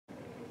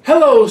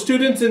Hello,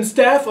 students and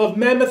staff of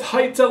Mammoth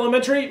Heights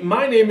Elementary.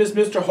 My name is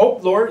Mr.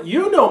 Hopelore.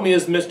 You know me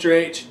as Mr.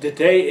 H.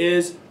 Today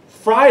is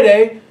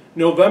Friday,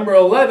 November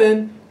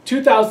 11,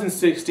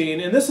 2016,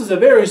 and this is a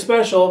very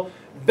special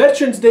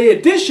Veterans Day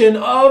edition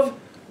of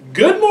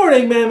Good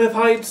Morning, Mammoth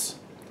Heights.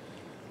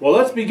 Well,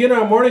 let's begin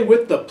our morning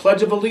with the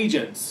Pledge of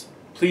Allegiance.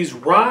 Please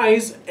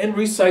rise and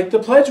recite the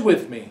pledge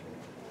with me.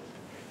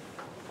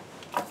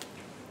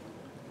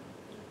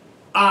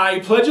 I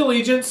pledge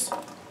allegiance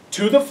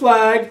to the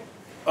flag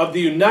of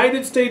the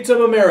United States of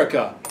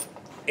America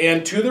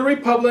and to the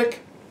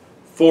republic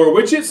for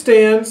which it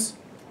stands,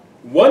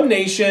 one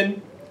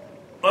nation,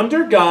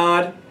 under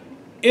God,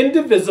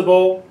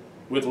 indivisible,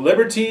 with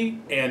liberty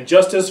and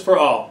justice for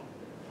all.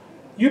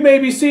 You may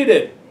be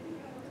seated.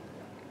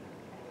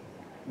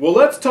 Well,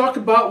 let's talk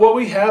about what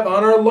we have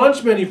on our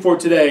lunch menu for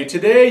today.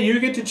 Today you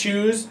get to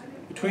choose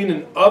between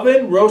an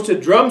oven roasted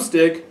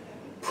drumstick,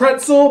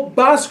 pretzel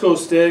Bosco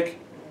stick,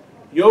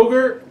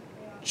 yogurt,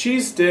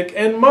 cheese stick,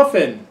 and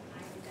muffin.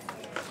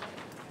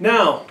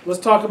 Now,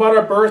 let's talk about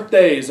our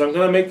birthdays. I'm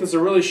going to make this a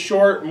really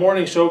short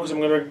morning show because I'm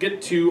going to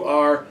get to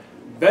our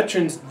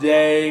Veterans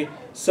Day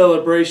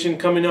celebration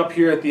coming up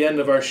here at the end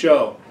of our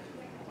show.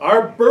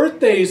 Our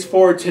birthdays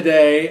for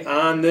today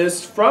on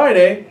this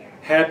Friday,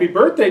 happy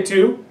birthday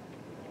to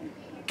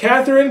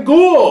Catherine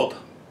Gould,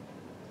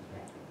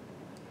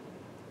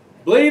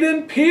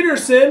 Bladen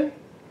Peterson,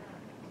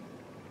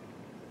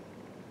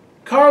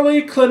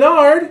 Carly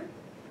Clenard,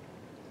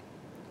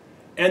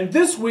 and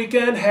this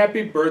weekend,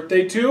 happy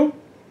birthday to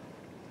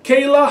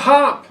Kayla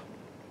Hopp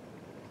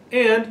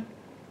and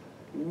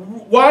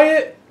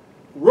Wyatt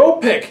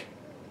Ropick.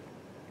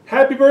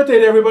 Happy birthday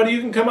to everybody. You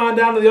can come on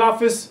down to the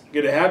office,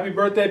 get a happy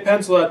birthday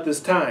pencil at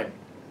this time.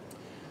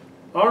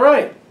 All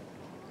right.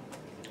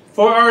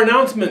 For our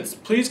announcements,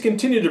 please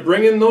continue to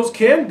bring in those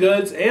canned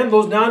goods and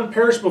those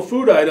non-perishable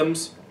food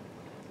items.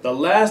 The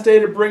last day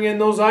to bring in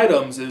those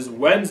items is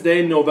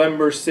Wednesday,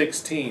 November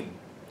 16.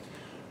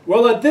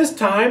 Well, at this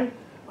time,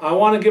 I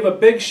want to give a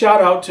big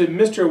shout out to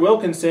Mr.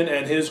 Wilkinson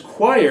and his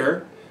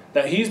choir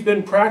that he's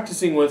been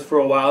practicing with for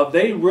a while.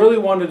 They really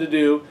wanted to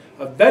do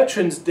a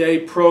Veterans Day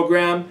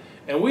program,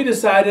 and we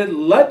decided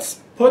let's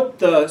put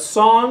the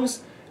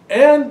songs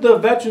and the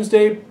Veterans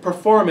Day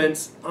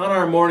performance on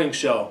our morning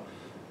show.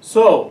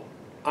 So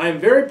I'm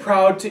very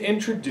proud to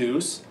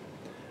introduce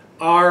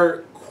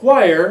our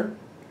choir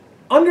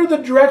under the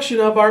direction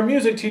of our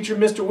music teacher,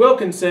 Mr.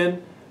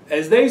 Wilkinson,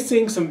 as they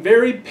sing some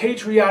very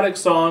patriotic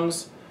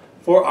songs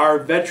for our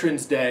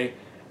Veterans Day.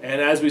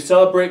 And as we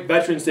celebrate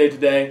Veterans Day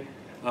today,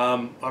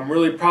 I'm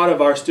really proud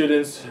of our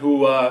students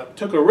who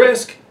took a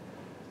risk,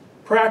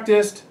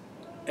 practiced,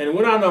 and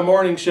went on our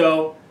morning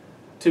show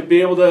to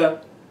be able to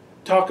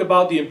talk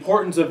about the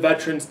importance of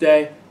Veterans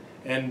Day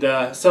and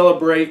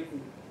celebrate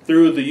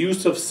through the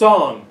use of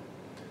song.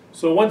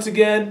 So once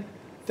again,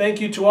 thank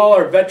you to all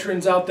our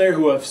veterans out there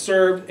who have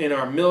served in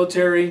our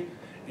military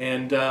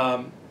and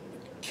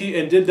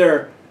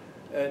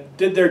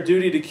did their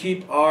duty to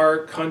keep our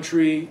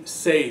country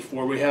safe,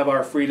 where we have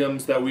our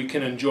freedoms that we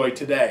can enjoy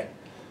today.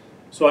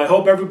 So I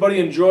hope everybody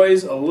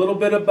enjoys a little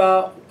bit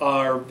about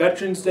our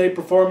Veterans Day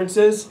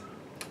performances,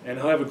 and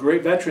have a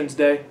great Veterans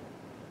Day.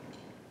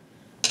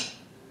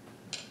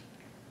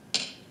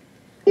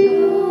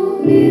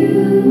 Oh,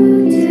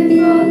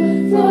 beautiful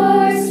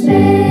for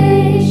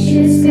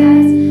spacious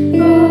skies,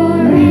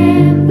 for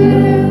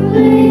amber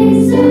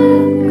waves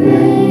of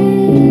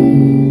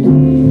grain,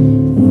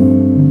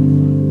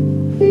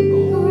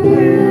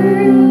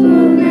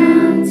 purple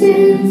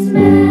mountains,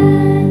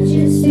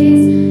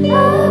 majesties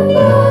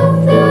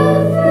above the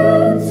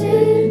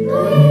fruited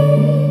plains.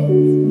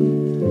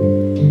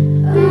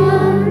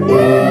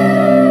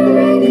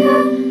 America,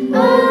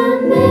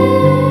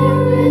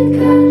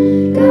 America,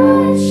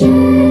 God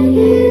shed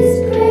His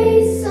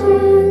grace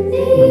on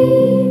thee,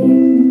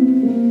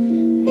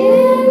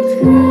 and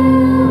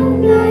crown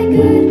thy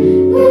good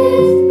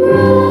with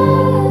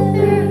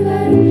brotherhood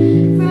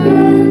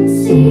from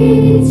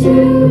sea to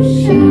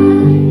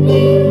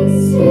shining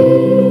sea.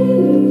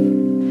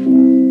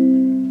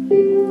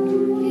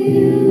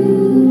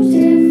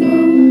 Beautiful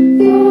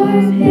for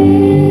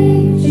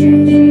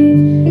pageantry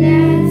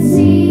that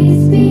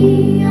sees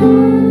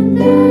beyond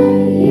the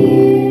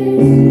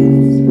years.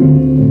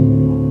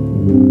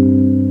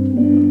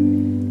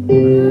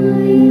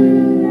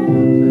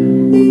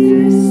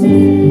 Our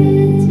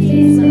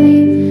cities lay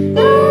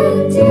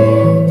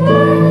undimmed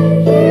by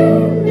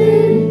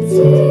human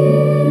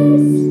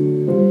tears.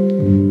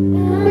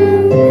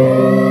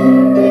 America,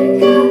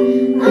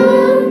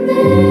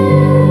 America,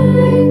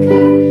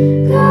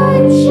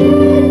 God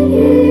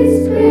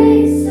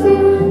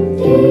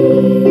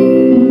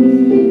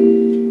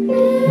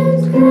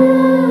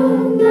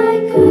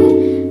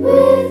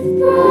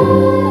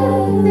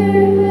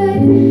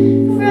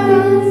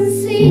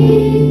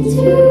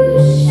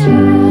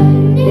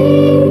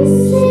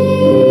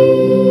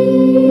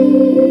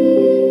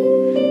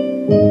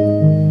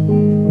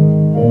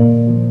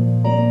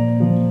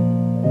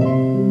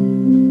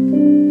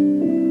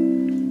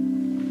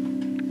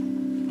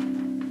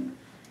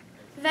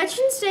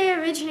Day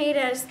originated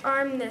as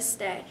Armistice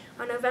Day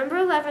on November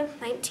 11,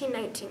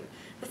 1919,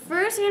 the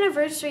first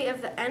anniversary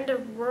of the end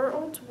of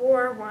World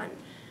War I.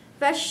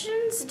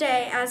 Veterans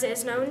Day, as it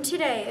is known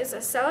today, is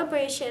a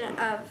celebration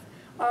of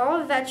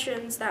all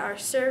veterans that are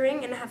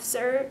serving and have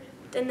served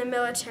in the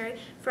military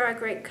for our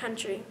great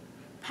country,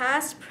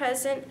 past,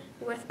 present,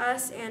 with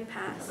us, and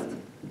past.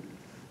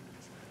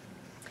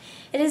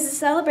 It is a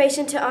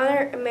celebration to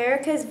honor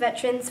America's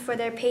veterans for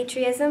their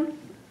patriotism,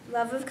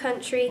 love of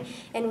country,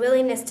 and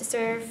willingness to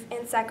serve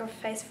and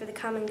sacrifice for the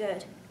common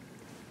good.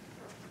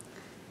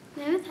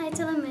 Mammoth Heights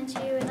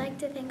Elementary would like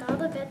to thank all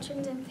the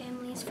veterans and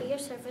families for your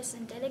service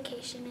and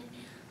dedication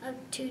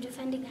to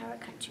defending our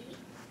country.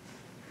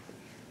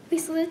 We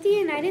salute the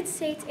United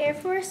States Air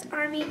Force,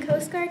 Army,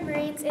 Coast Guard,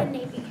 Marines, and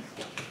Navy.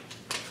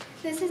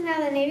 This is now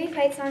the Navy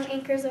fight song,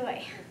 Anchors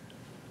Away.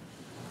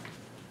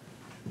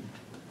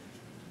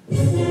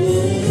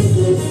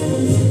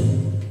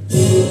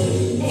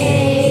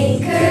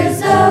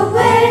 Anchors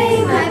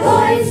away, my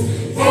boys,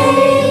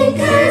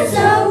 anchors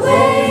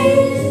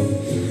away.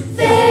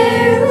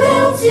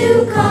 Farewell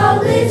to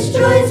college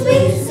joys,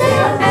 we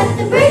sail at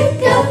the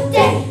break of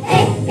day.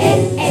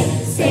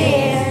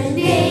 Sail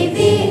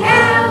Navy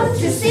out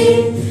to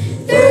sea,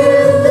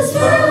 through the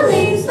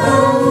swirling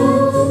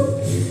foam,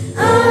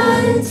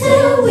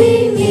 until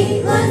we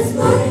meet once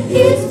more.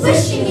 Here's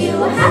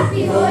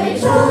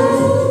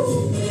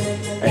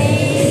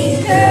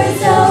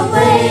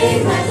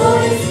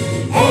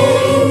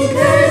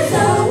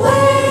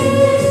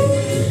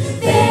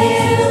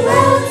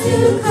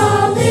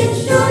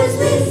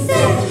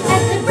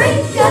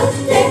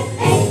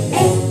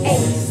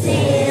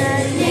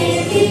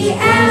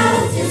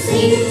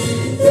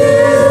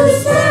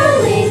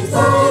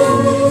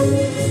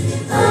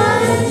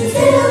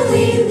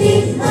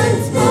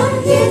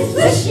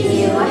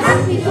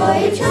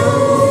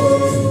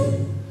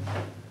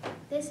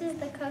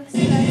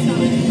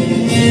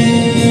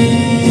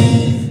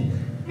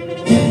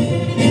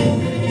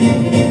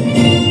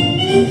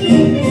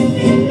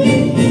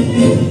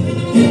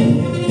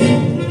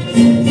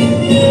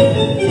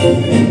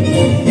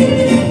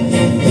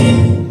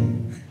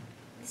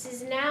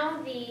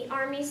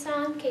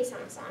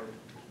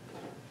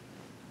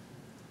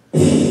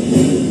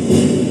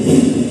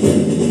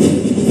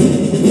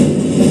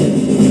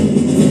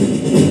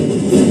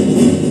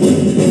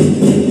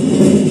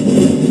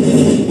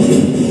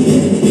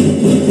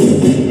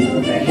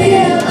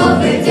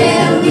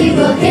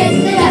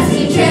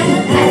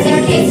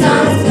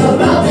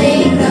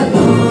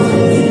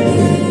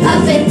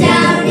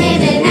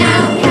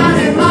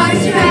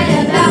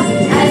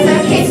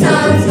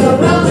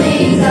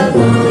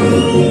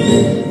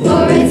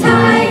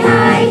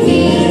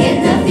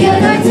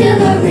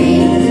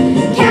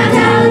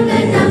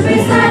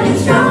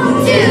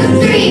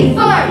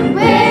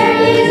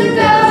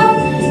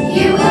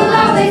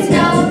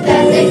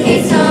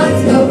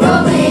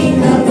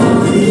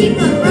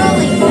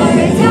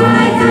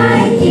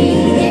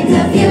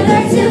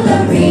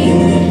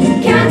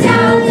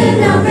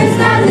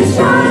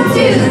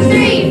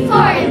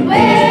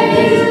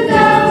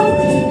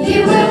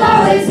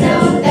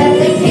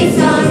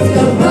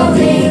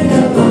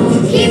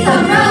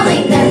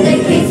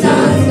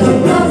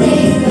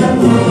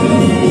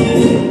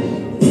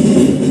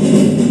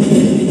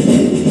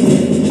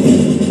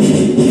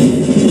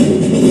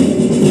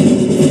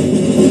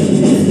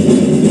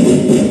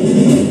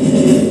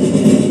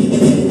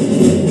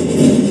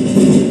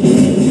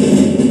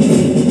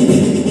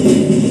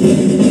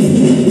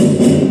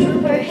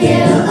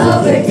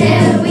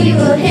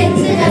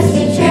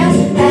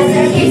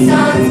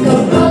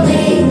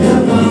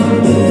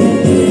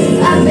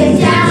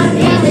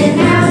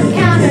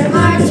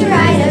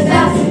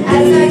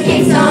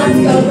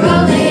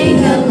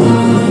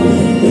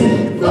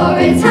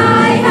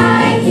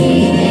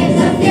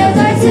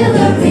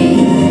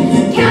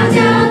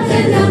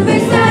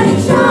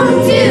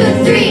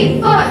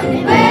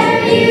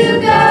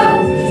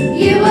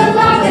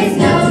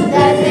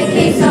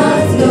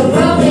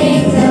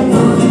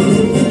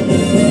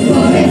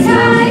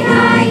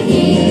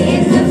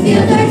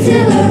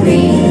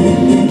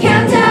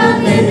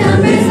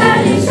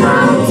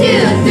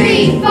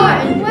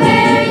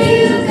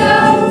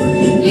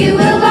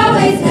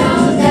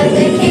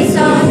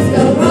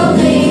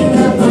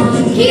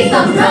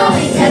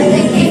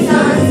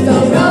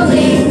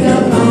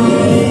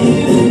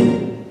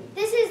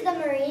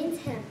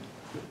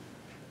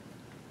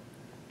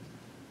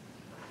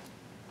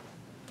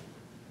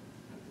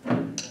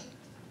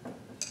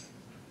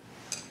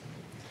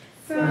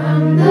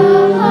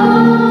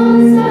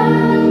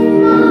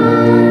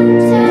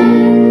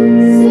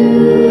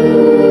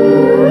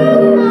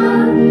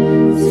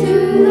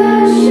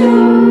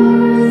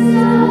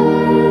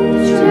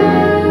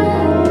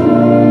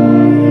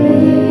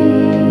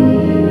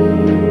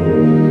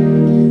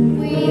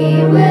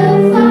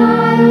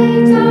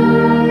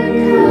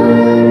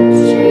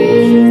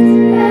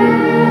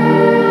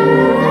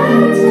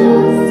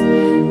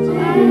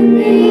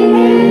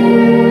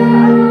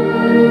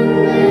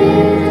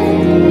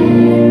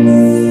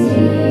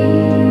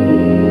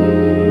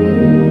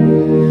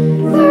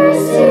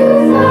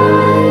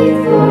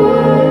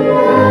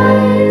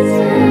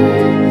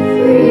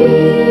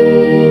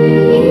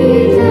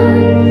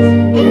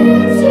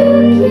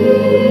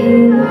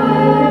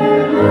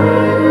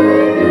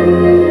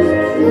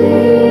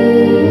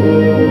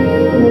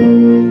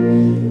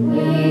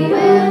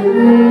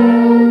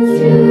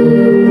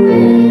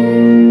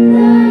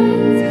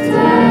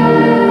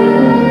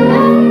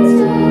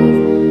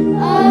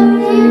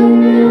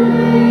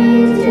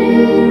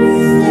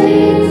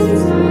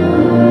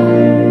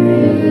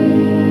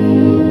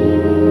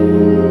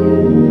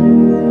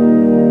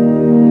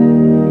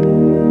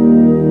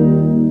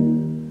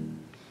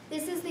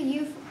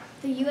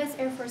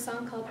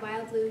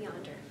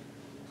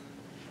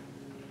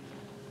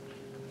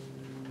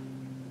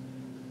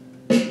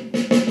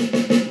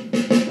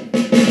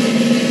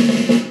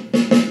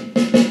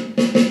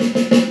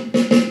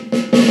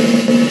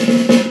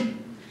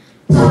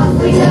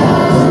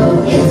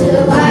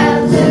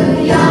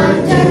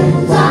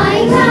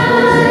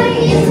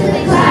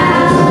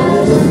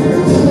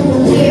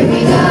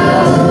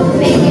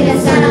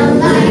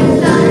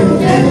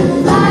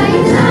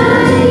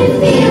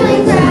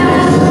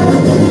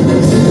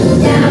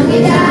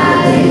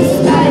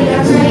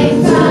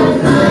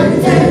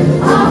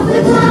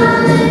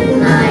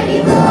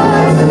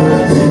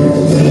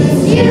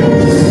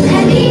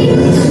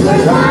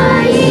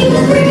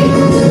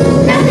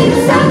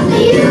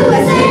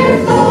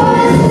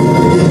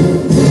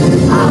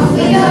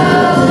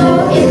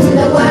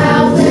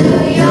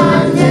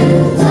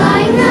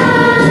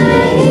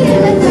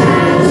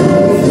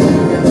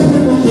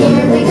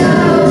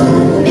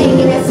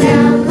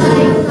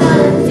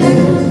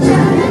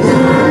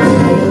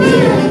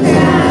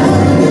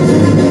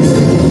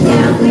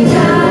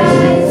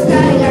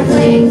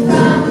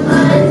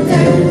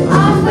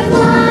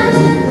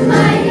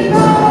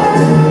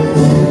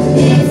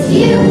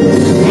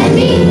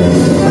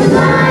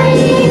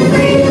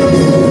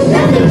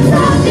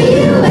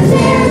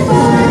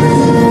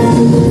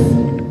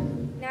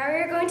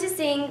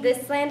sing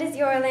This Land Is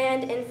Your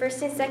Land, and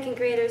first and second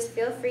graders,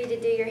 feel free to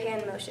do your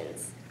hand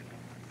motions.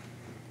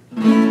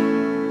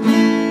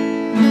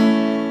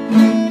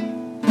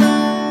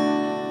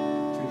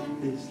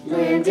 This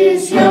land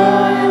is your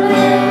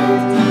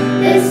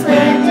land, this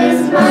land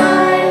is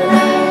my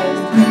land,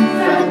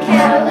 from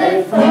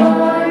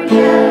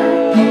California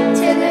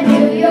to the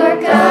New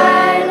York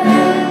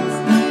Islands,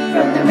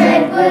 from the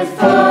Redwood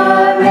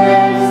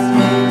Forest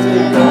to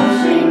the Gulf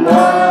Stream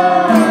waters.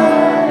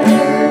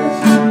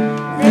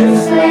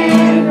 This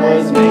land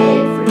was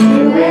made for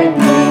you and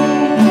me.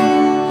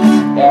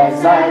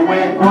 As I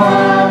went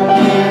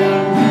walking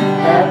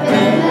up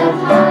in the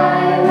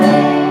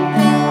highway,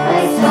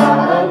 I saw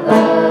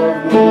above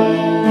me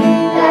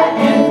that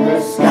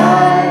endless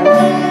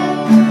skyway.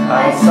 I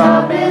saw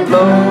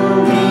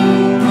below me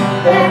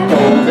that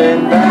golden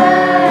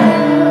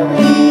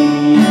valley.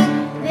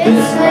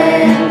 This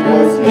land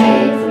was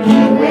made for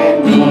you and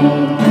me.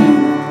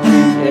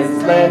 This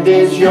land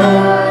is your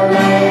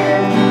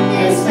land.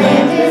 This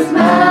land is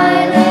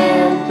my land.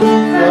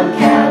 From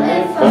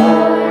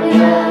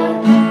California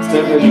to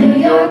the New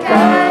York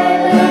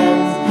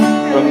Islands,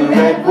 from the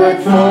Redwood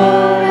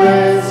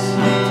Forest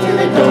to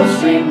the Gulf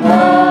Stream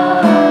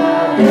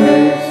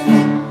waters.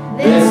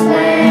 This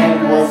land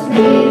was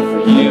made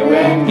for you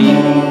and me.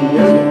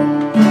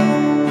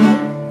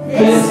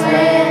 This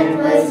land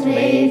was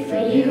made for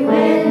you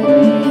and me.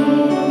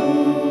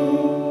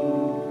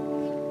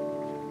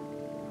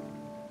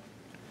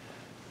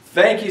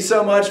 Thank you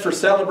so much for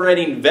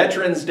celebrating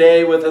Veterans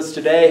Day with us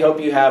today. Hope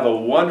you have a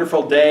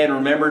wonderful day, and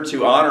remember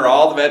to honor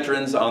all the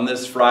veterans on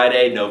this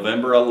Friday,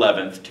 November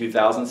 11th,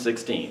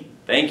 2016.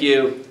 Thank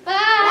you.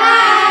 Bye.